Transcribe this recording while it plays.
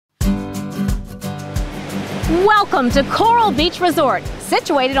Welcome to Coral Beach Resort,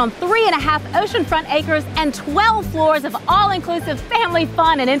 situated on 3.5 oceanfront acres and 12 floors of all-inclusive family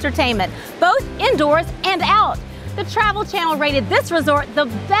fun and entertainment, both indoors and out. The Travel Channel rated this resort the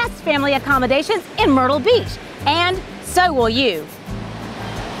best family accommodations in Myrtle Beach, and so will you.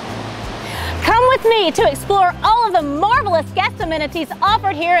 Come with me to explore all of the marvelous guest amenities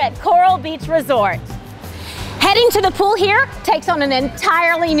offered here at Coral Beach Resort. Heading to the pool here takes on an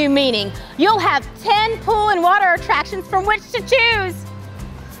entirely new meaning. You'll have 10 pool and water attractions from which to choose.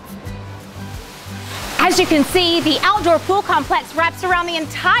 As you can see, the outdoor pool complex wraps around the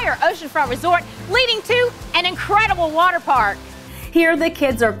entire Oceanfront Resort, leading to an incredible water park. Here the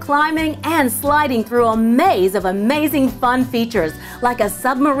kids are climbing and sliding through a maze of amazing fun features, like a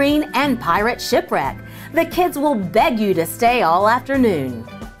submarine and pirate shipwreck. The kids will beg you to stay all afternoon.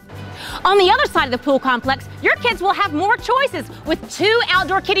 On the other side of the pool complex, your kids will have more choices with 2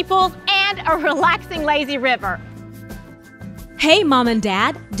 outdoor kiddie pools and a relaxing lazy river. Hey Mom and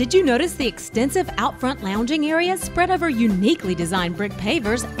Dad, did you notice the extensive out front lounging area spread over uniquely designed brick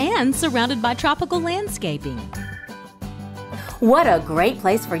pavers and surrounded by tropical landscaping? What a great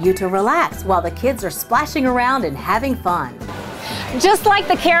place for you to relax while the kids are splashing around and having fun. Just like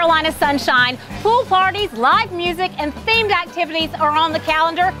the Carolina sunshine, pool parties, live music, and themed activities are on the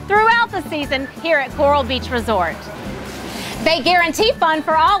calendar throughout the season here at Coral Beach Resort. They guarantee fun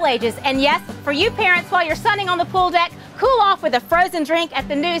for all ages, and yes, for you parents while you're sunning on the pool deck, cool off with a frozen drink at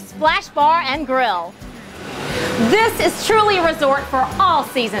the new Splash Bar and Grill. This is truly a resort for all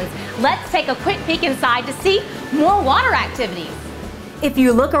seasons. Let's take a quick peek inside to see more water activities. If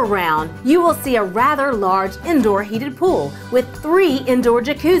you look around, you will see a rather large indoor heated pool with 3 indoor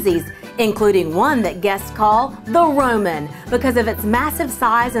jacuzzis, including one that guests call the Roman because of its massive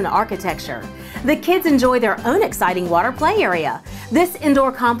size and architecture. The kids enjoy their own exciting water play area. This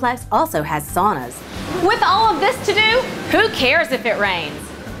indoor complex also has saunas. With all of this to do, who cares if it rains?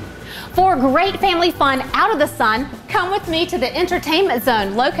 For great family fun out of the sun, come with me to the entertainment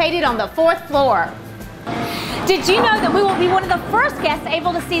zone located on the 4th floor. Did you know that we will be one of the first guests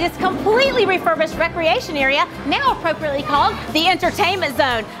able to see this completely refurbished recreation area, now appropriately called the Entertainment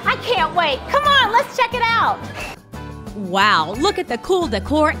Zone? I can't wait. Come on, let's check it out. Wow, look at the cool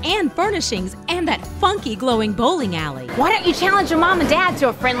decor and furnishings and that funky glowing bowling alley. Why don't you challenge your mom and dad to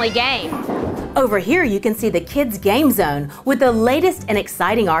a friendly game? Over here you can see the Kids Game Zone with the latest and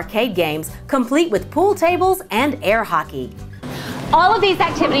exciting arcade games, complete with pool tables and air hockey. All of these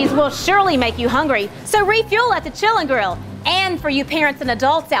activities will surely make you hungry, so refuel at the Chill and Grill. And for you parents and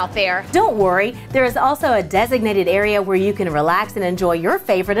adults out there, don't worry, there is also a designated area where you can relax and enjoy your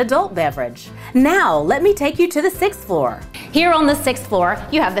favorite adult beverage. Now, let me take you to the 6th floor. Here on the 6th floor,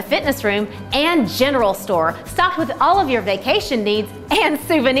 you have the fitness room and general store, stocked with all of your vacation needs and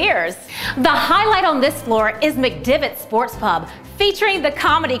souvenirs. The highlight on this floor is McDivitt's Sports Pub, featuring the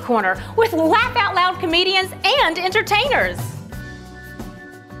Comedy Corner with laugh-out-loud comedians and entertainers.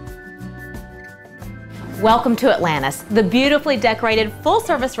 Welcome to Atlantis, the beautifully decorated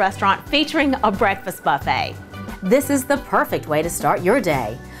full-service restaurant featuring a breakfast buffet. This is the perfect way to start your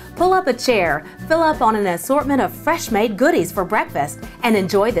day. Pull up a chair, fill up on an assortment of fresh-made goodies for breakfast, and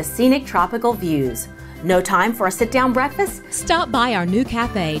enjoy the scenic tropical views. No time for a sit-down breakfast? Stop by our new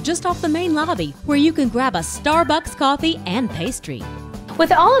cafe just off the main lobby where you can grab a Starbucks coffee and pastry.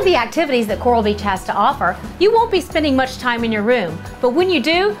 With all of the activities that Coral Beach has to offer, you won't be spending much time in your room, but when you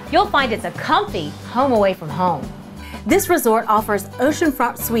do, you'll find it's a comfy home away from home. This resort offers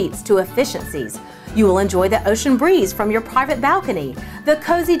oceanfront suites to efficiencies. You will enjoy the ocean breeze from your private balcony, the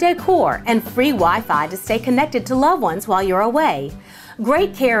cozy decor, and free Wi-Fi to stay connected to loved ones while you're away.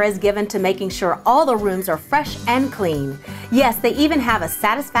 Great care is given to making sure all the rooms are fresh and clean. Yes, they even have a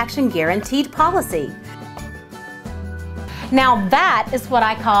satisfaction guaranteed policy. Now that is what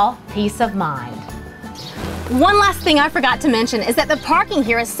I call peace of mind. One last thing I forgot to mention is that the parking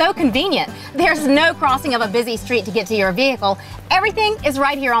here is so convenient. There's no crossing of a busy street to get to your vehicle. Everything is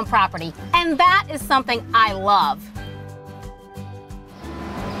right here on property, and that is something I love.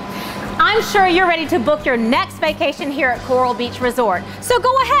 I'm sure you're ready to book your next vacation here at Coral Beach Resort. So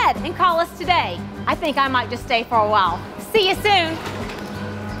go ahead and call us today. I think I might just stay for a while. See you soon.